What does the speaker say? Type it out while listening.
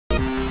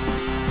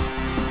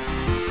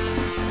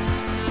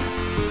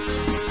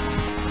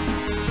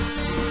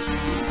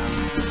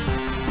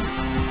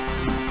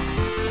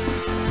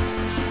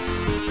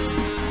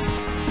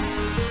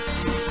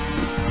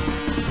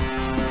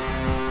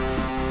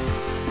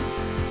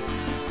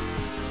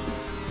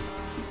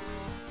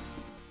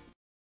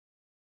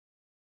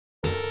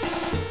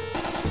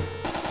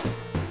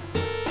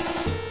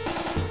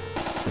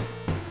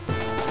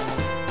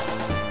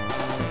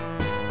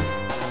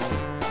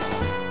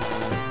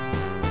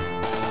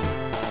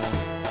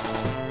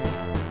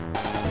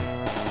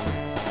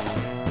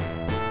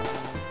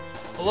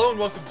Hello and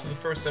welcome to the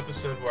first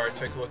episode where I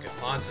take a look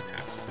at mods and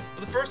hacks. For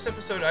the first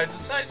episode I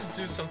decided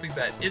to do something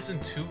that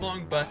isn't too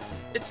long, but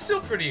it's still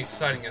pretty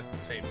exciting at the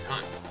same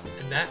time,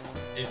 and that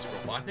is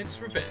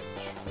Robotnik's Revenge.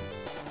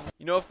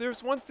 You know, if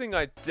there's one thing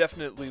I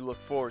definitely look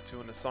forward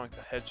to in a Sonic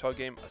the Hedgehog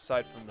game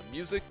aside from the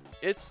music,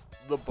 it's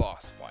the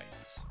boss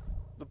fights.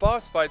 The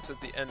boss fights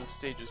at the end of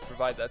stages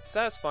provide that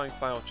satisfying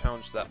final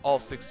challenge that all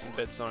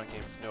 16-bit Sonic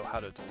games know how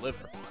to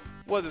deliver,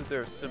 whether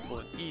they're simple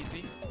and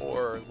easy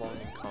or long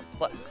and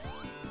complex.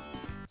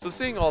 So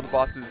seeing all the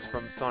bosses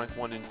from Sonic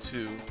 1 and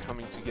 2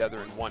 coming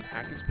together in one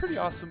hack is pretty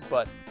awesome,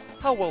 but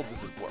how well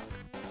does it work?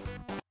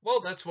 Well,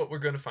 that's what we're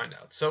going to find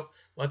out, so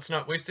let's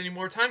not waste any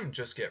more time and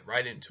just get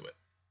right into it.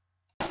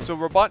 So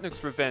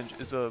Robotnik's Revenge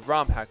is a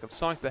ROM hack of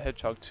Sonic the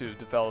Hedgehog 2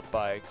 developed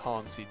by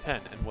Column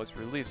C10 and was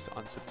released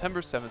on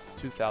September 7th,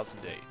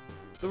 2008.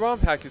 The ROM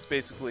hack is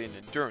basically an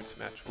endurance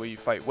match where you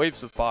fight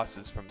waves of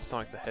bosses from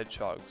Sonic the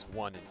Hedgehog's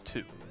 1 and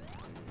 2.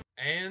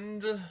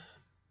 And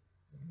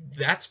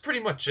that's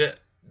pretty much it.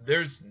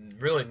 There's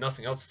really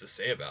nothing else to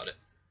say about it.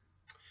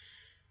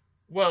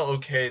 Well,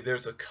 okay,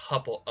 there's a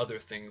couple other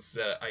things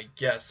that I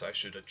guess I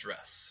should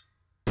address.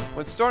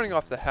 When starting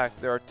off the hack,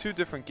 there are two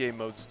different game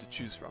modes to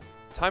choose from: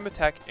 Time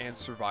Attack and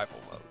Survival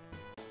mode.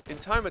 In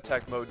Time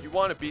Attack mode, you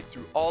want to beat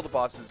through all the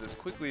bosses as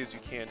quickly as you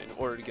can in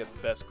order to get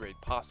the best grade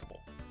possible.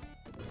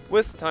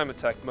 With Time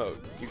Attack mode,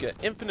 you get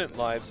infinite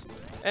lives,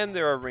 and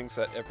there are rings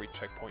at every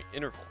checkpoint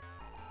interval.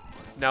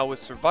 Now with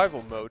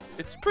Survival mode,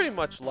 it's pretty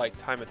much like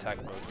Time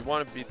Attack mode. You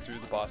want to beat through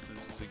the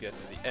bosses to get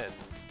to the end,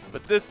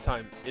 but this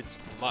time it's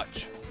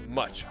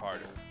much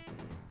harder.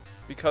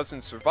 Because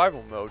in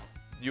Survival mode,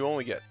 you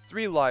only get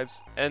 3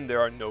 lives and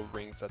there are no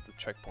rings at the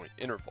checkpoint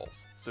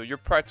intervals, so you're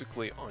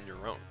practically on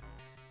your own.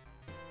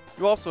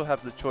 You also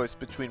have the choice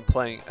between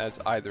playing as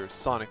either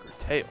Sonic or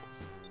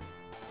Tails.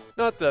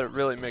 Not that it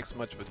really makes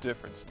much of a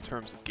difference in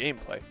terms of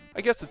gameplay,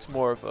 I guess it's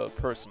more of a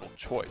personal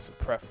choice, a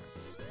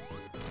preference.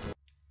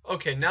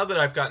 Okay, now that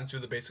I've gotten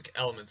through the basic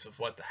elements of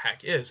what the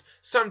hack is,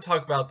 it's time to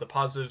talk about the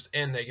positives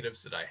and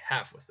negatives that I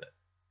have with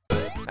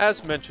it.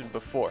 As mentioned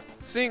before,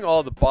 seeing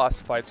all the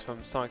boss fights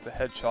from Sonic the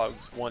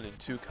Hedgehog's 1 and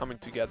 2 coming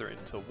together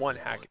into one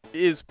hack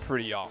is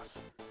pretty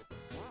awesome.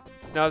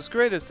 Now, as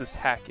great as this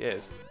hack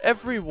is,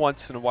 every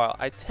once in a while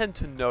I tend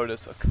to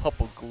notice a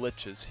couple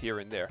glitches here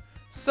and there,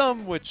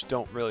 some which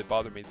don't really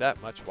bother me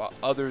that much, while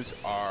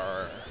others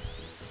are...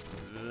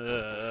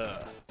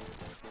 Ugh.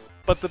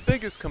 But the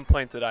biggest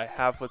complaint that I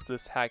have with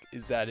this hack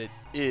is that it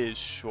is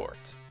short.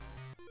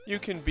 You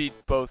can beat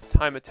both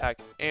Time Attack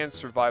and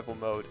Survival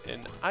mode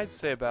in, I'd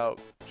say, about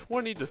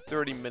 20 to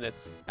 30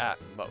 minutes at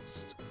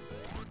most.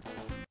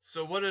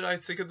 So what did I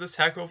think of this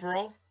hack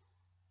overall?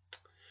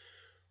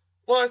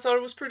 Well, I thought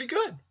it was pretty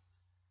good.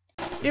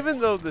 Even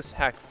though this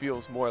hack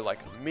feels more like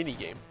a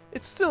minigame,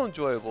 it's still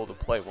enjoyable to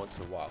play once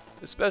in a while,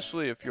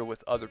 especially if you're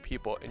with other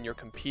people and you're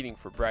competing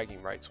for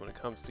bragging rights when it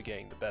comes to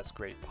getting the best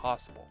grade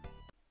possible.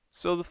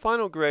 So the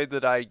final grade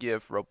that I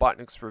give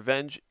Robotnik's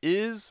Revenge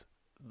is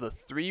the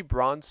 3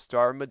 Bronze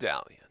Star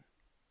Medallion.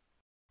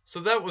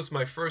 So that was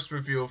my first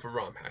review of a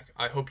ROM hack.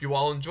 I hope you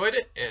all enjoyed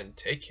it, and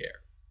take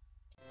care.